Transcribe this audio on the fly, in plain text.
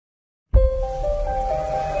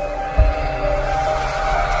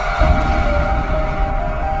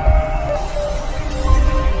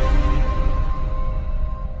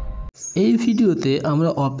এই ভিডিওতে আমরা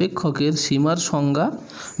অপেক্ষকের সীমার সংজ্ঞা,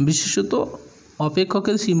 বিশেষত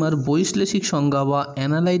অপেক্ষকের সীমার বৈশ্লেষিক সংজ্ঞা বা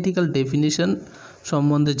অ্যানালাইটিক্যাল ডেফিনিশন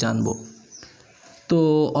সম্বন্ধে জানব। তো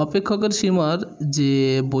অপেক্ষকের সীমার যে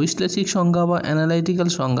বৈশ্লেষিক সংজ্ঞা বা অ্যানালাইটিক্যাল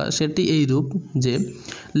সংজ্ঞা সেটি এইরূপ যে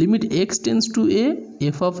limit x tends to A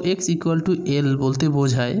F of x equal to এল বলতে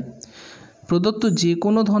বোঝায় প্রদত্ত যে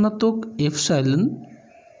কোনো ধনাত্মক এপসাইলন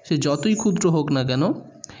সে যতই ক্ষুদ্র হোক না কেন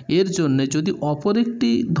এর জন্যে যদি অপর একটি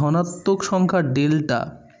ধনাত্মক সংখ্যা ডেল্টা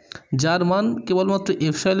যার মান কেবলমাত্র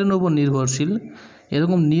এপসাইলনের উপর নির্ভরশীল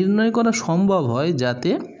এরকম নির্ণয় করা সম্ভব হয়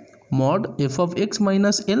যাতে mod F of x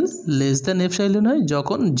minus L less than epsilon হয়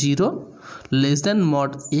যখন 0 less than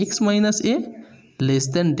mod x minus এ লেস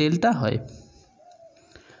দ্যান ডেল্টা হয়।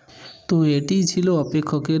 তো এটি ছিল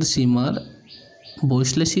অপেক্ষকের সীমার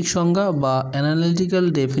বৈশ্লেষিক সংজ্ঞা বা analytical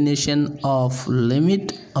definition of limit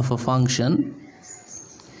of a function.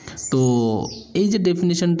 তো এই যে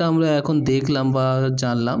ডেফিনেশনটা আমরা এখন দেখলাম বা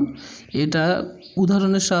জানলাম, এটা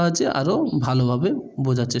উদাহরণের সাহায্যে আরও ভালোভাবে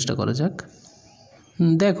বোঝার চেষ্টা করা যাক।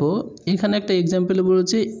 দেখো এখানে একটা এক্সাম্পলে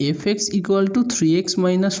বলেছে F x equal to 3x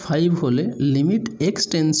minus 5 হলে limit x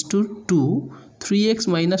tends to 2 3x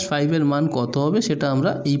minus 5 এর মান কত হবে সেটা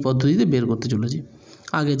আমরা এই পদ্ধতিতে বের করতে চলেছি।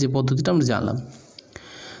 আগে যে পদ্ধতিটা আমরা জানলাম,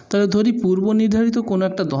 তাহলে ধরি পূর্ব নির্ধারিত কোনো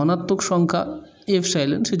একটা ধনাত্মক সংখ্যা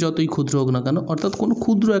এপসাইলন সে যতই ক্ষুদ্র হোক না কেন, অর্থাৎ কোনো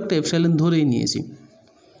ক্ষুদ্র একটা এপসাইলন ধরেই নিয়েছি।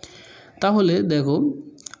 তাহলে দেখো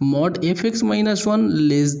mod F x minus 1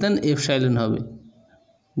 less than epsilon হবে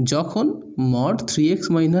যখন mod 3x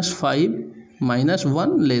minus 5 minus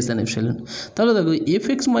 1 less than epsilon. তাহলে দেখো F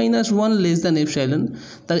x minus 1 less than epsilon,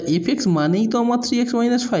 তার এফ এক্স মানেই তো আমার 3x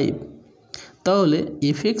মাইনাস 5, তাহলে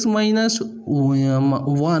F x minus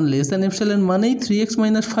 1 less than epsilon মানেই 3x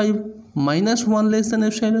minus 5 minus 1 less than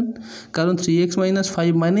epsilon, কারণ 3x মাইনাস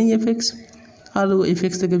 5 মানেই এফ এক্স, আর এফ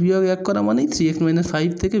এক্স থেকে বিয়োগ 1 করা মানেই 3x মাইনাস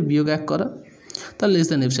 5 থেকে বিয়োগ 1 করা, তার লেস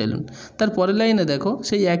দ্যান এপসাইলন। তার পরের লাইনে দেখো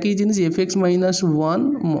সেই একই জিনিস F x minus 1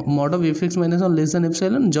 mod of F x minus 1 less than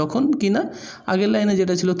epsilon যখন কিনা আগের লাইনে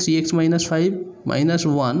যেটা ছিল 3x মাইনাস 5 মাইনাস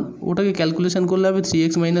 1 ওটাকে ক্যালকুলেশন করলে হবে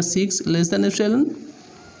 3x minus 6 less than epsilon.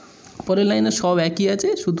 পরের লাইনে সব একই আছে,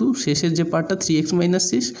 শুধু শেষের যে পার্টটা 3x মাইনাস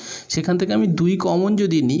 6 সেখান থেকে আমি 2 কমন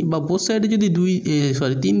যদি নিই বা বোথ সাইডে যদি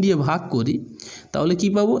 3 দিয়ে ভাগ করি তাহলে কি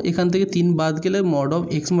পাবো, এখান থেকে 3 বাদ গেলে mod of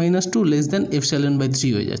x minus 2 less than epsilon by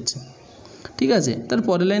 3 হয়ে যাচ্ছে। ঠিক আছে, তার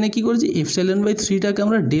পরের লাইনে কী করেছি, এপসাইলন বাই 3টাকে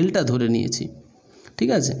আমরা ডেল্টা ধরে নিয়েছি। ঠিক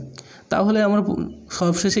আছে, তাহলে আমরা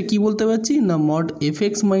সবশেষে কি বলতে পারছি না mod F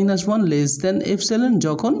x minus 1 less than epsilon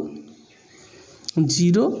যখন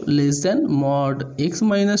 0 less than mod x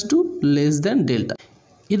minus 2 less than delta.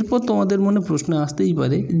 এরপর তোমাদের মনে প্রশ্ন আসতেই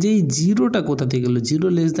পারে যে এই 0টা কোথা থেকে গেলো, 0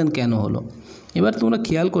 লেস দ্যান কেন হলো। এবার তোমরা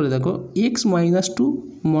খেয়াল করে দেখো এক্স মাইনাস 2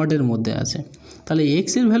 মডের মধ্যে আছে, তাহলে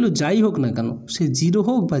এক্সের ভ্যালু যাই হোক না কেন সে 0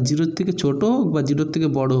 হোক বা 0 থেকে ছোটো হোক বা 0 থেকে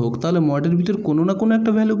বড় হোক, তাহলে মডের ভিতর কোনো না কোনো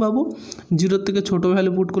একটা ভ্যালু পাবো। 0 থেকে ছোটো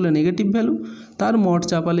ভ্যালু পুট করলে নেগেটিভ ভ্যালু, তার মড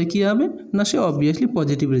চাপালে কী হবে না সে অবভিয়াসলি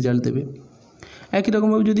পজিটিভ রেজাল্ট দেবে। একই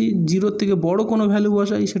রকমভাবে যদি 0 থেকে বড় কোনো ভ্যালু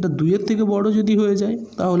বসাই সেটা 2 থেকে বড় যদি হয়ে যায়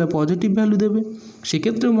তাহলে পজিটিভ ভ্যালু দেবে,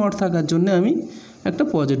 সেক্ষেত্রে মড থাকার জন্য আমি একটা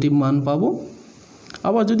পজিটিভ মান পাবো।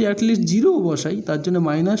 আবার যদি অ্যাটলিস্ট 0 বসাই তার জন্য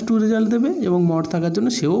 -2 রেজাল্ট দেবে এবং মড থাকার জন্য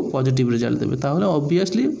সেও পজিটিভ রেজাল্ট দেবে, তাহলে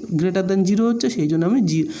অবভিয়াসলি গ্রেটার দ্যান 0 হচ্ছে, সেই জন্য আমি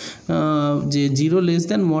যে 0 less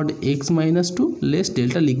than mod x minus 2 less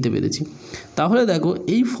delta লিখতে পেরেছি। তাহলে দেখো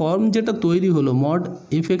এই ফর্ম যেটা তৈরি হলো mod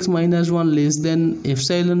F x minus 1 less than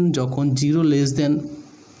epsilon যখন 0 less than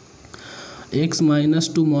x minus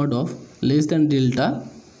 2 mod of less than delta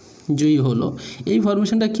জয়ী হলো, এই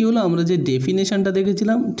ফরমেশনটা কী হলো, আমরা যে ডেফিনেশনটা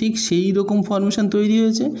দেখেছিলাম ঠিক সেই রকম ফরমেশন তৈরি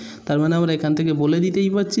হয়েছে। তার মানে আমরা এখান থেকে বলে দিতেই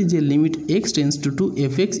পারছি যে limit x tends to 2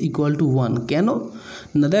 F x equal to 1। কেন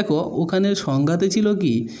না দেখো ওখানে সংজ্ঞাতে ছিল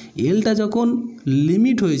কি এলটা যখন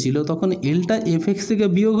লিমিট হয়েছিল তখন এলটা এফ এক্স থেকে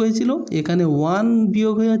বিয়োগ হয়েছিল, এখানে 1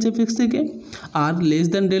 বিয়োগ হয়ে আছে এফ এক্স থেকে, আর লেস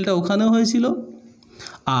দ্যান ডেল্টা ওখানেও হয়েছিল।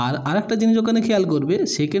 আর আরেকটা জিনিস ওখানে খেয়াল করবে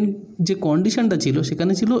সেকেন্ড যে কন্ডিশনটা ছিল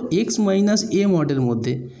সেখানে ছিল এক্স মাইনাস এ মডের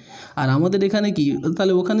মধ্যে, আর আমাদের এখানে কি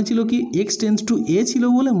তাহলে ওখানে ছিল কি এক্স টেন্স টু এ ছিল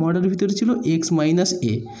বলে মডের ভিতরে ছিল এক্স মাইনাস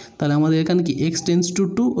এ, তাহলে আমাদের এখানে কি এক্স টেন্স টু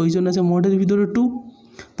 2 ওই জন্য আছে মডের ভিতরে 2।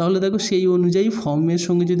 তাহলে দেখো সেই অনুযায়ী ফর্মের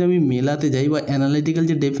সঙ্গে যদি আমি মেলাতে যাই বা অ্যানালিটিক্যাল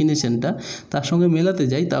যে ডেফিনেশনটা তার সঙ্গে মেলাতে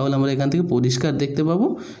যাই তাহলে আমরা এখান থেকে পরিষ্কার দেখতে পাবো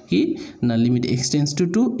কি না limit x tends to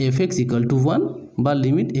 2 F x equal to 1 বা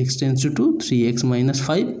limit x tends to 3x minus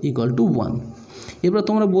 5 equal to 1। এবার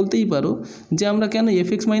তোমরা বলতেই পারো যে আমরা কেন এফ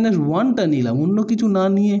এক্স মাইনাস 1টা নিলাম, অন্য কিছু না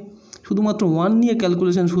নিয়ে শুধুমাত্র 1 নিয়ে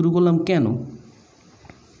ক্যালকুলেশন শুরু করলাম কেন।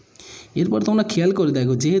 এরপর তোমরা খেয়াল করে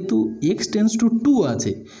দেখো যেহেতু এক্স টেন্স টু 2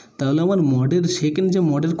 আছে তাহলে আমার মডের সেকেন্ড যে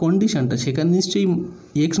মডের কন্ডিশনটা সেখানে নিশ্চয়ই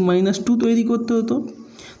এক্স মাইনাস 2 তৈরি করতে হতো,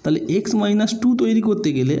 তাহলে এক্স মাইনাস টু তৈরি করতে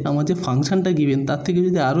গেলে আমার যে ফাংশানটা গিভেন তার থেকে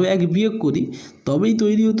যদি আরও এক বিয়োগ করি তবেই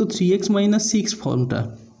তৈরি হতো 3x মাইনাস সিক্স ফর্মটা,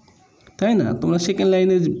 তাই না? তোমরা সেকেন্ড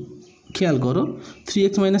লাইনে খেয়াল করো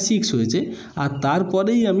 3x মাইনাস সিক্স হয়েছে, আর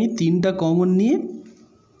তারপরেই আমি 3টা কমন নিয়ে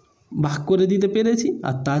ভাগ করে দিতে পেরেছি,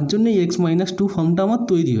 আর তার জন্যই এক্স মাইনাস টু ফর্মটা আমার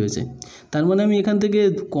তৈরি হয়েছে। তার মানে আমি এখান থেকে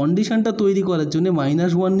কন্ডিশানটা তৈরি করার জন্য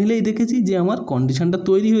 -1 নিলেই দেখেছি যে আমার কন্ডিশানটা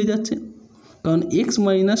তৈরি হয়ে যাচ্ছে, কারণ এক্স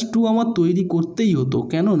মাইনাস টু আমার তৈরি করতেই হতো।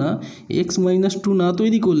 কেননা এক্স মাইনাস টু না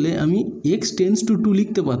তৈরি করলে আমি এক্স টেন্স টু টু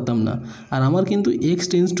লিখতে পারতাম না, আর আমার কিন্তু এক্স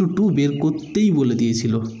টেন্স টু টু বের করতেই বলে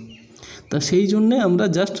দিয়েছিল। তা সেই জন্যে আমরা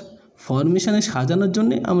জাস্ট ফরমেশানে সাজানোর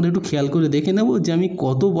জন্যে আমরা একটু খেয়াল করে দেখে নেব যে আমি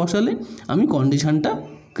কত বসালে আমি কন্ডিশানটা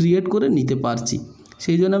ক্রিয়েট করে নিতে পারছি।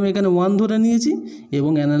 সেই জন্য আমি এখানে 1 ধরে নিয়েছি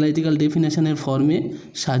এবং অ্যানালাইটিক্যাল ডেফিনেশনের ফর্মে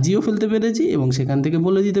সাজিয়েও ফেলতে পেরেছি এবং সেখান থেকে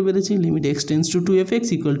বলে দিতে পেরেছি limit x tends to 2f(x)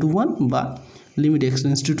 = 1 বা limit x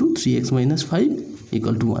tends to 3x - 5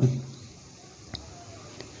 = 1।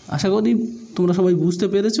 আশা করি তোমরা সবাই বুঝতে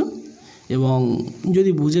পেরেছো, এবং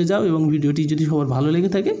যদি বুঝে যাও এবং ভিডিওটি যদি সবার ভালো লেগে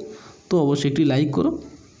থাকে তো অবশ্যই একটি লাইক করো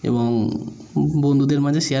এবং বন্ধুদের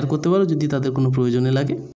মাঝে শেয়ার করতে পারো যদি তাদের কোনো প্রয়োজনে লাগে।